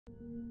In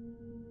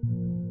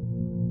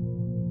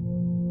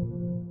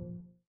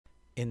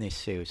this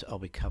series I'll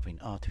be covering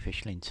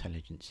artificial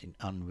intelligence in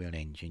Unreal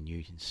Engine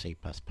using C++.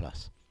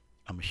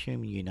 I'm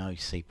assuming you know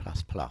C++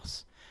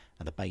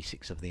 and the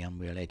basics of the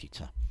Unreal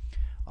editor.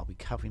 I'll be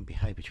covering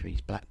behaviour trees,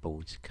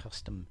 blackboards,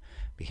 custom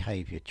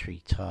behaviour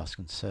tree tasks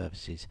and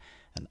services,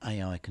 and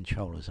AI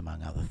controllers,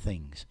 among other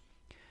things.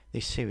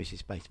 This series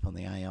is based upon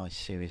the AI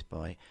series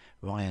by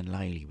Ryan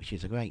Laley, which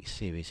is a great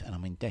series, and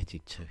I'm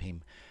indebted to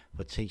him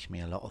for teaching me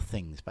a lot of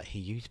things, but he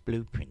used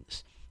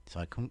blueprints,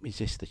 so I couldn't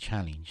resist the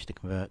challenge to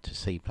convert to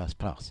C++,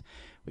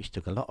 which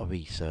took a lot of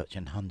research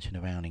and hunting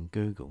around in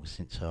Google,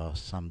 since there are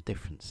some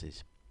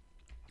differences.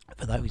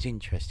 For those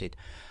interested,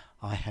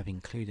 I have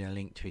included a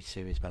link to his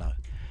series below.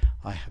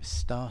 I have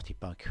started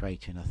by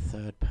creating a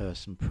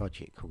third-person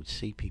project called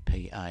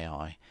CPP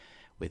AI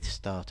with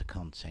starter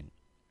content.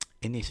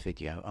 In this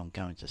video I'm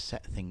going to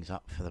set things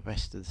up for the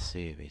rest of the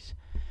series.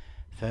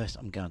 First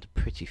I'm going to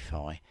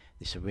prettify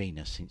this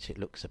arena since it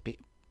looks a bit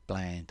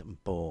bland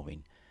and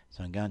boring,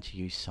 so I'm going to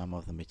use some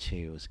of the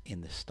materials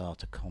in the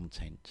starter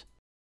content.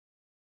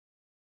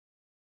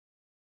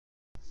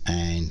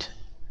 And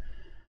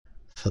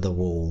for the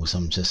walls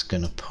I'm just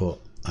going to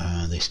put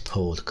this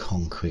poured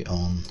concrete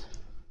on.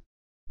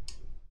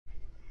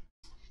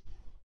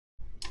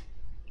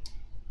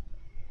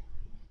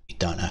 You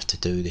don't have to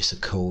do this, of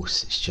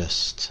course, it's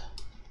just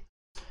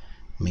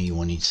me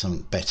wanting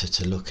something better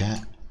to look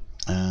at.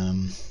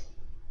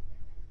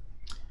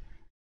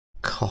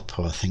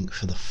 Copper, I think,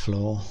 for the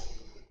floor,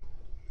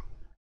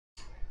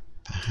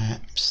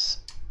 perhaps,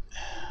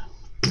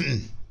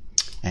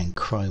 and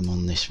chrome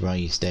on this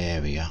raised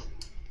area.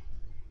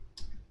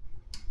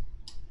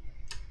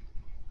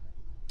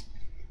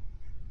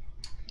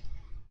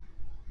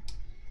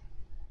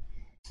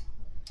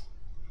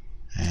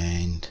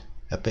 And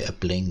a bit of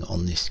bling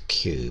on this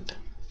cube.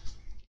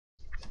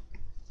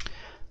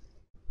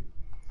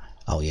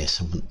 Oh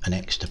yes, I want an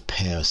extra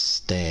pair of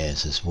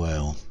stairs as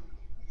well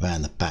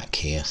around the back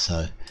here,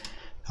 so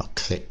I'll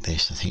click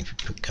this. I think if you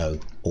could go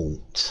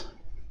Alt,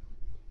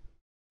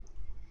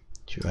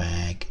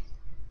 drag,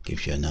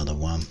 gives you another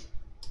one.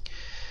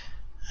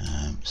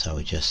 So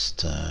we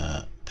just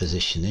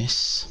position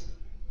this.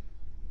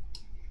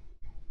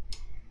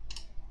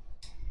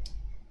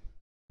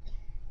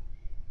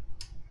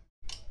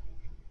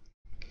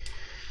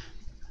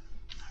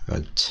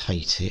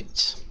 Rotate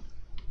it.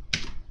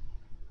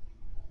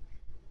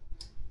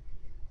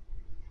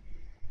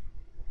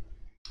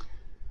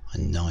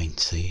 And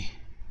 90.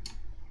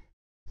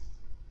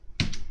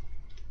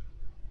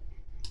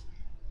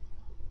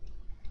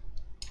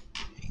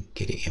 And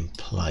get it in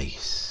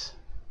place.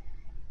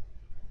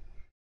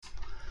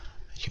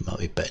 Actually, might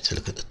be better to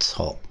look at the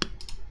top.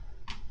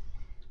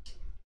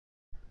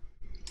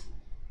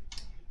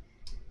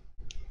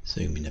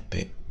 Zoom in a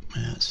bit.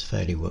 That's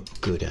fairly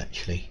good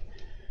actually.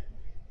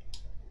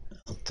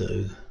 I'll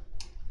do.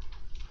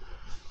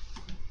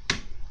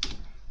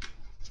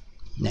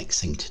 Next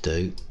thing to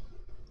do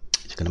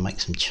is going to make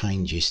some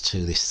changes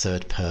to this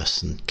third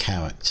person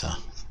character,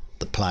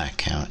 the player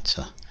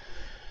character.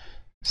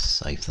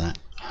 Save that.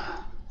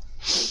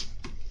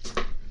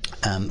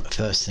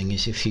 First thing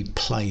is, if you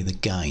play the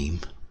game,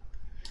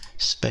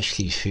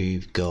 especially if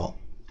you've got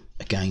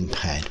a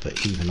gamepad,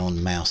 but even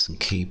on mouse and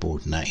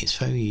keyboard and that, it's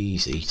very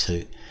easy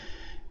to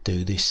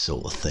do this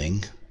sort of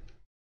thing.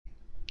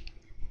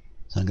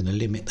 So I'm going to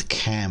limit the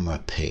camera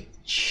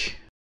pitch.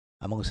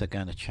 I'm also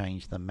going to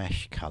change the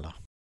mesh colour.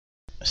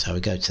 So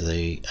we go to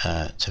the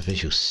to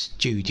Visual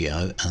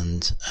Studio,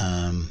 and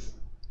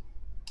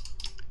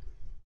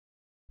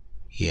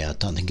yeah, I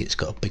don't think it's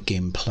got a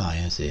begin play,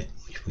 has it?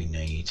 Which we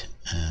need.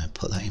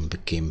 Put that in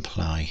begin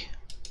play.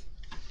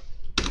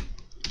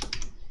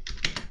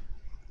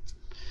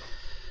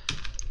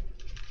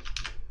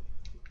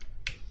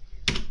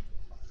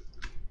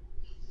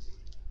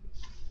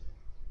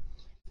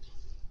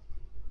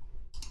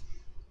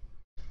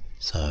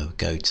 So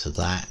go to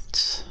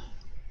that.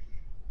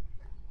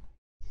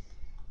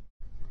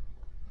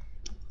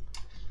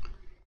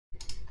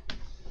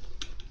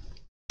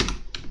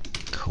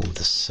 Call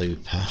the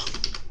super.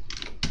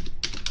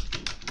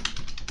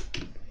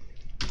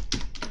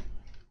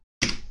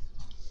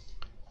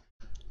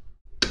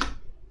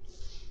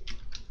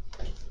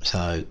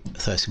 So the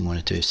first thing we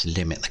want to do is to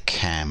limit the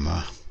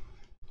camera.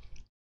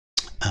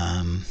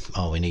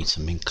 Oh, we need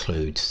some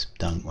includes,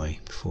 don't we,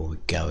 before we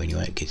go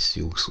anyway? It gives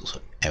you all sorts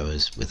of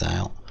errors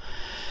without.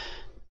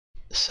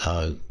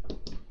 So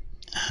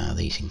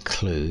these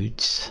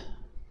includes,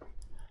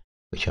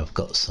 which I've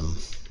got some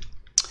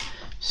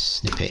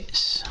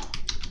snippets.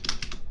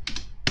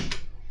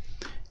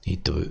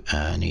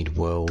 Need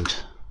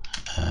world.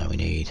 We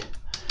need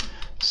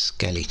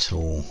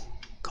skeletal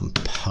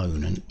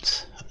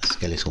component,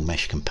 skeletal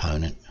mesh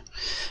component,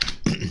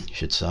 I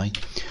should say.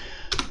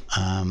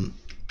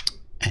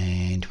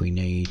 And we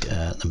need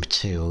the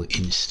material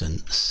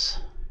instance.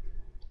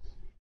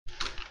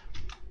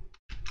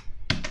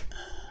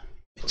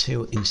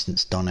 Material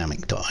instance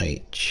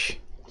dynamic.h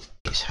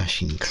is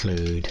hash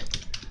include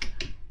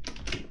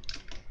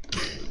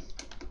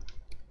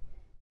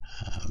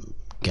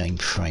game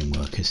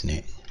framework, isn't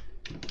it?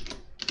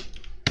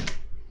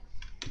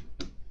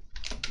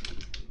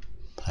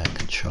 Player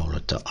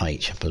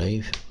controller.h, I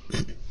believe.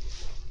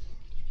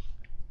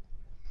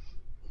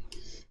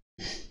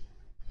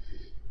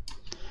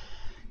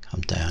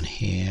 Come down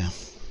here.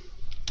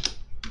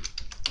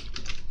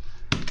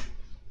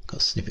 Got a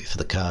snippet for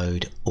the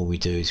code. All we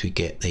do is we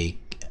get the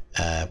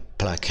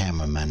player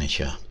camera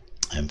manager,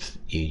 and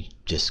you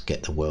just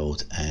get the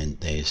world, and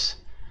there's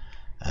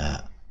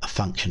a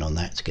function on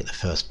that to get the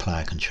first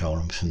player controller,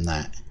 and from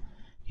that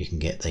you can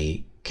get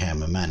the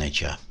camera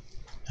manager,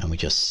 and we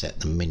just set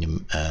the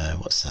minimum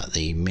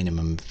the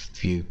minimum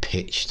view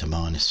pitch to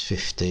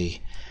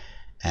 -50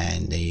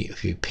 and the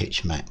view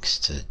pitch max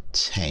to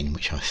 10,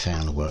 which I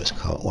found works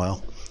quite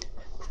well.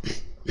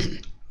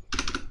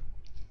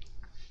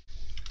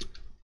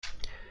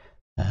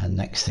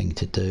 Next thing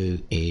to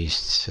do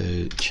is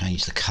to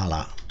change the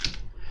colour.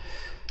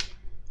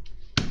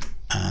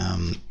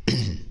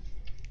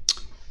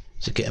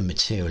 To get a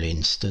material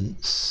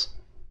instance,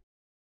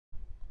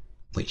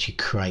 which you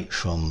create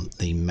from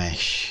the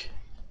mesh,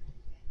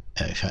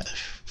 in fact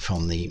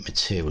from the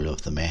material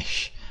of the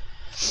mesh,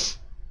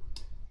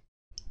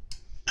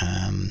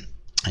 and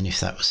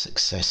if that was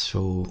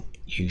successful,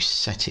 you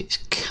set its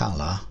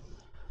colour.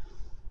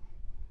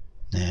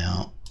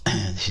 Now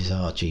this is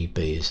RGB,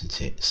 isn't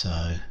it?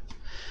 So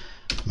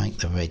make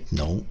the red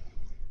 0,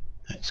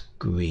 that's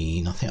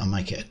green. I think I'll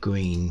make it a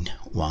green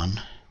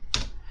 1.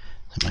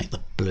 So make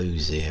the blue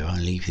 0,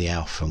 leave the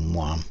alpha and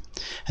 1,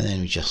 and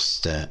then we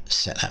just set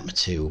that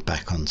material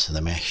back onto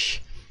the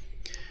mesh.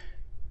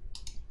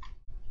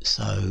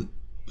 So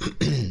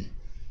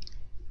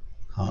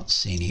can't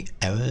see any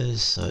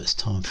errors, so it's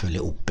time for a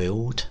little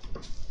build.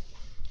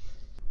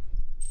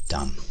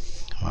 Done.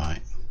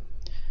 Right.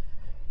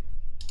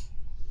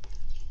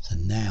 So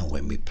now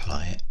when we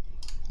play it,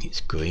 it's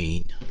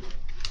green,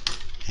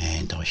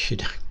 and I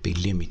should be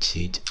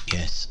limited,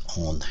 yes,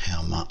 on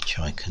how much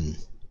I can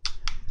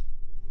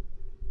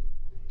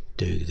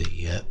do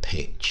the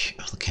pitch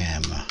of the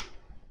camera.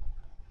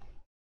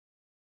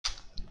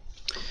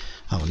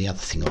 Oh, the other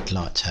thing I'd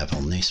like to have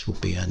on this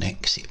would be an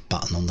exit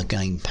button on the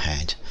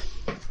gamepad.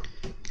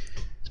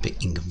 It's a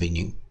bit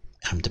inconvenient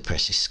having to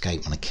press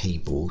escape on a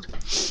keyboard.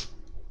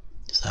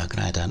 So I'm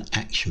going to add an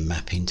action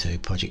mapping to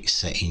project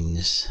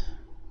settings,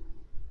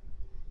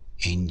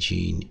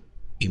 engine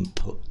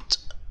input,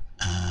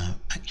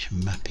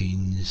 action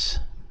mappings,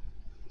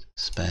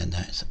 expand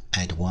that, so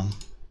add one.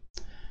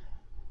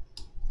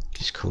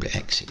 Just call it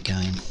exit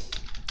game,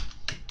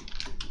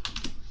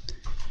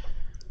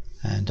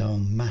 and I'll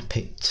map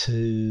it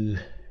to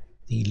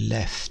the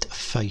left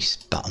face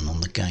button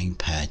on the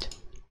gamepad.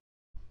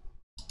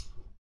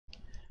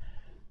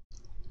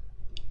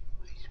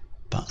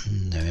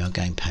 Button, there we are,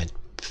 gamepad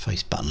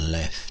face button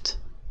left.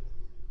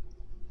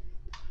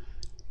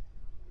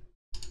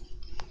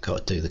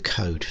 Got to do the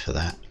code for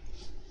that.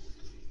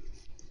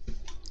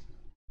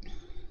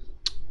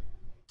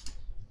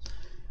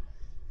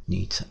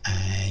 Need to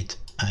add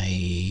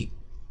a,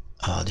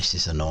 this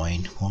is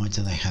annoying. Why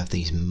do they have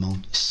these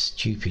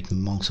stupid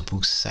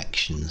multiple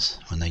sections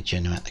when they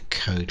generate the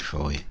code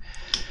for you?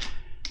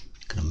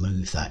 I'm going to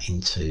move that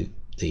into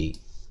the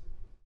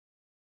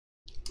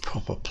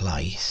proper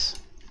place.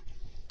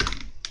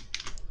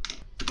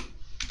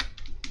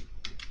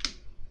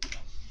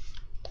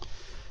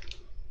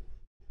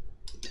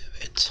 Do a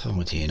bit of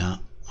tidying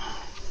up,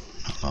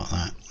 not like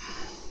that.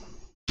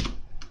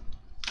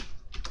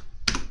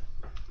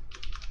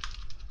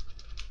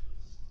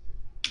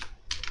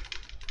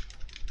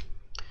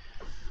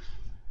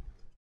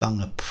 Bung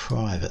a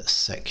private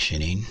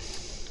section in.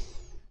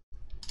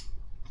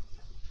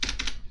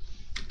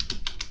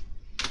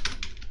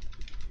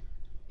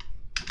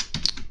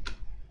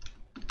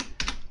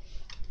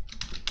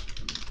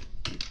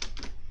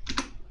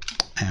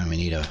 And we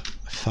need a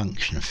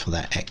function for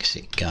that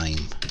exit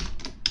game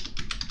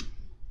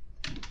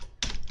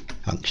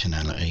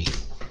functionality.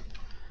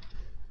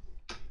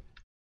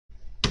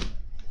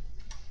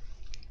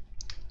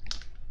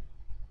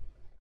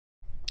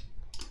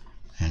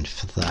 And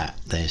for that,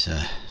 there's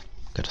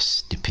got a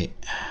snippet.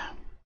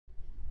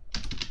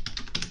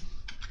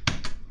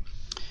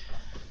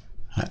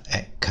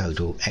 Code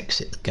will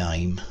exit the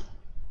game.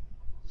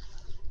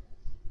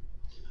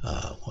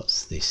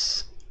 What's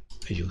this?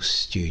 Visual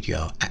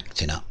Studio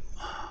acting up.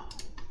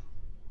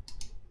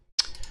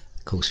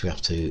 Of course, we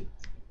have to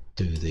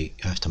do the.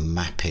 You have to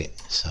map it.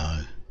 So.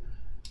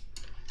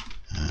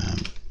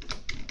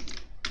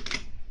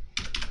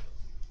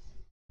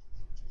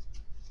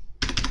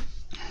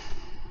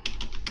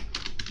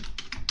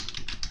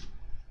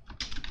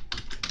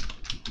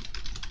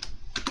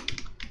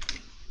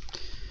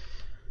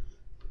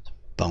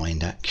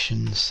 Bind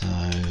action, so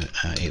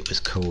it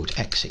was called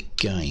exit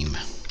game,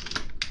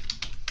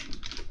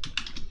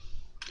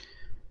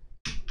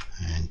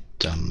 and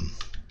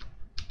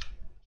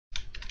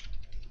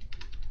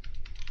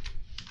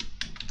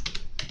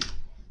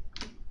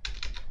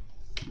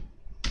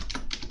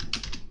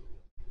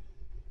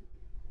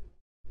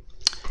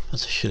I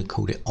should have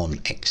called it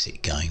on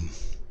exit game.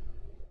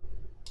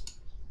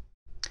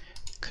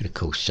 Could of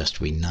course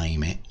just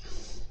rename it.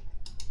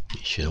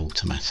 It should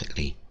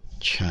automatically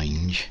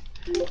change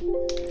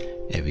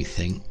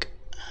everything.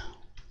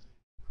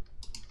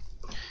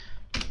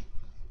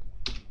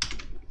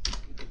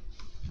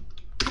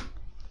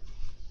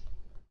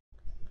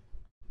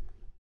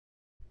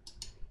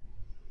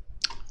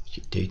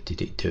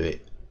 Did it do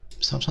it?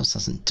 Sometimes it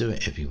doesn't do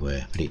it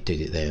everywhere, but it did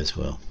it there as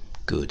well.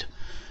 Good.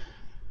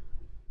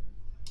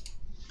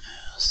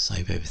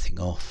 Save everything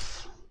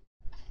off.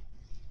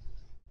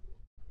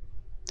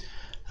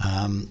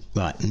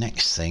 Right,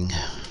 next thing,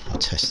 I'll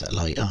test that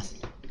later.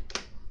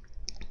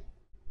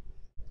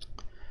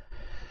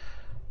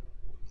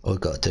 All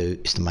we've got to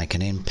do is to make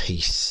an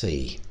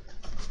NPC,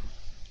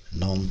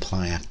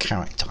 non-player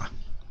character.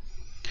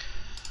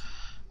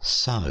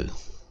 So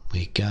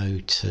we go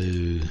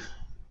to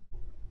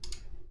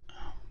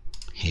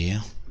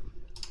here,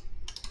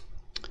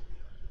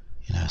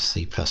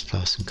 C++,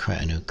 and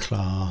create a new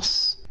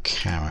class.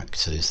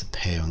 Character is the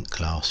parent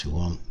class we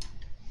want,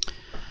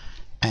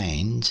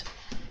 and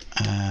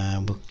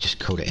we'll just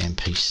call it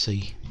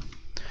NPC.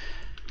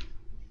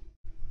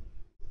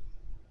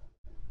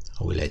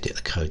 I will edit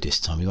the code this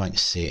time. You won't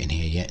see it in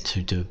here yet.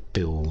 To do a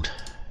build,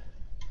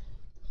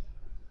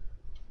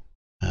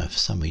 for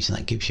some reason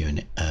that gives you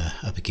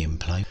a begin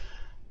play.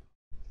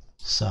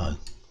 So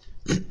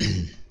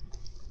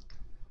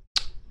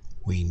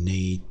we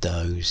need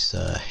those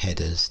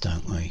headers,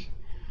 don't we?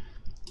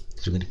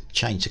 Because we're going to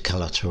change the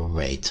colour to a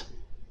red.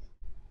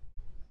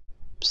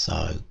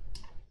 So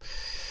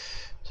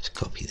just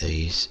copy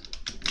these.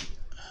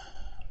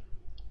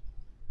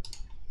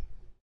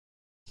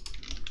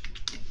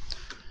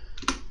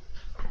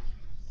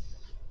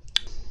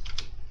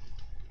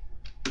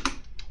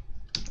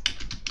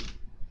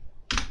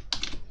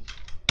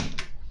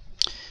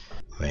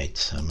 Red,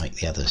 so make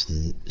the others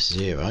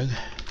 0.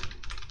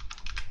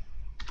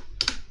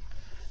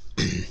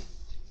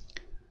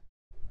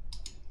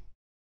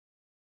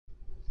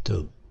 Do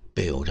a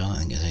build. I don't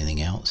think there's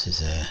anything else, is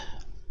there,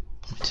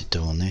 to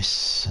do on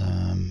this?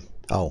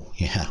 Oh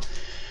yeah,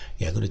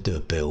 I've got to do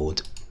a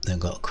build, then I've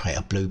got to create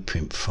a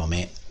blueprint from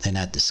it, then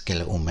add the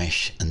skeletal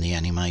mesh and the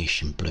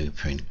animation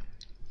blueprint.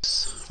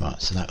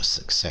 Right, so that was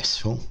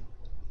successful.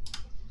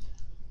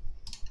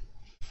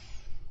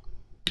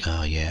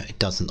 Oh yeah, it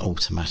doesn't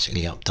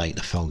automatically update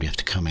the folder. You have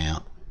to come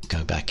out,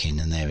 go back in,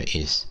 and there it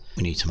is.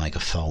 We need to make a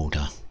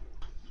folder.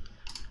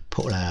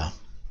 Put our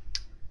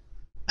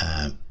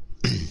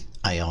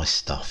AI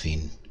stuff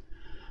in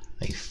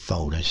a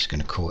folder. Just going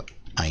to call it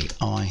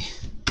AI,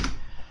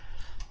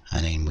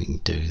 and then we can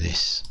do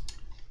this.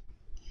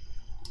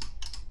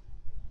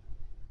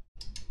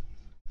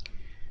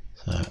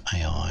 So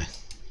AI.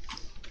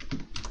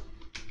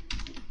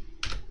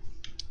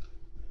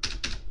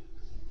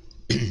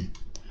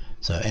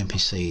 So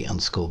NPC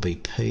underscore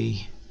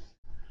BP,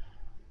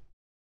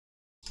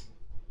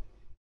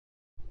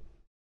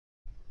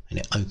 and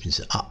it opens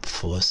it up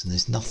for us, and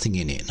there's nothing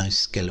in it, no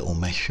skeletal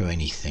mesh or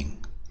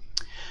anything.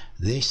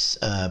 This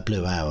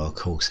blue arrow, of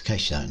course, in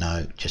case you don't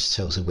know, just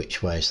tells you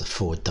which way is the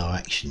forward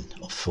direction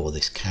for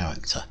this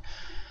character.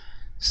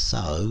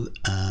 So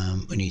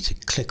we need to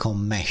click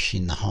on mesh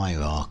in the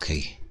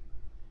hierarchy,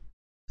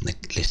 and the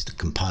list of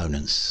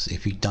components.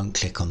 If you don't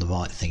click on the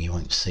right thing, you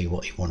won't see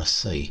what you want to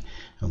see.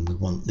 And we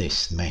want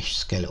this mesh,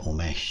 skeletal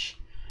mesh,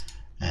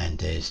 and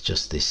there's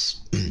just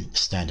this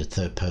standard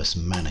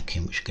third-person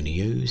mannequin which we're going to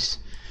use.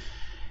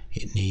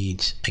 It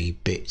needs a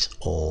bit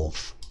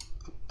of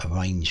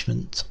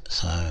arrangement,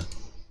 so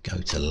go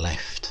to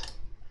left,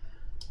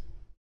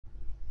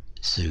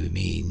 zoom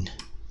in,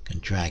 and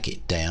drag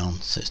it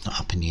down so it's not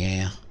up in the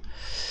air.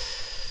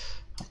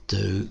 I'll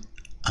do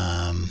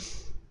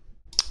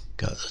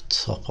go to the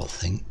top, I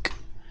think,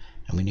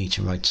 and we need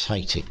to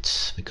rotate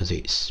it because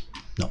it's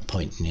not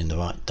pointing in the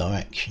right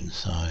direction.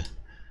 So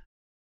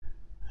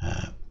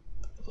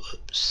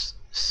whoops,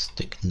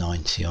 stick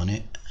 90 on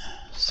it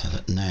so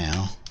that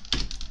now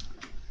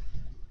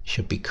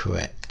should be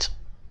correct.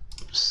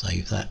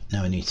 Save that.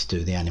 Now we need to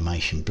do the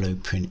animation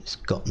blueprint. It's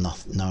got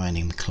no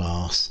anim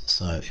class,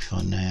 so if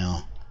I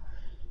now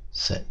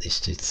set this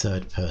to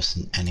third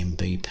person anim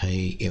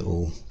BP, it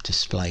will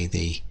display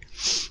the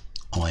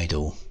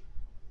idle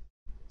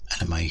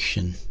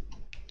animation.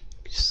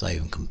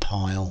 Save and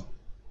compile.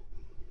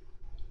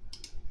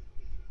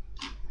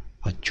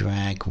 If I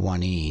drag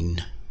one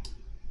in,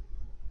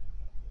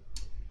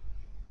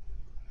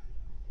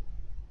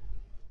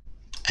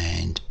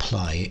 and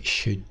play, it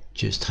should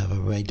just have a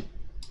red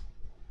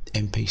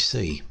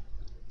NPC.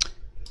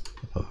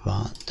 If I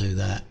can't do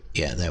that,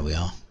 yeah, there we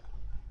are.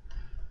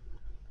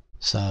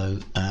 So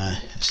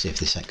let's see if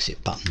this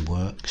exit button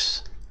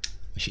works,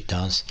 which it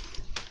does.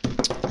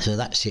 So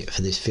that's it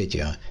for this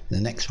video. In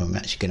the next one, I'm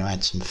actually going to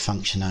add some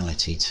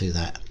functionality to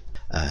that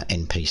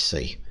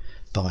NPC.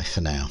 Bye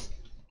for now.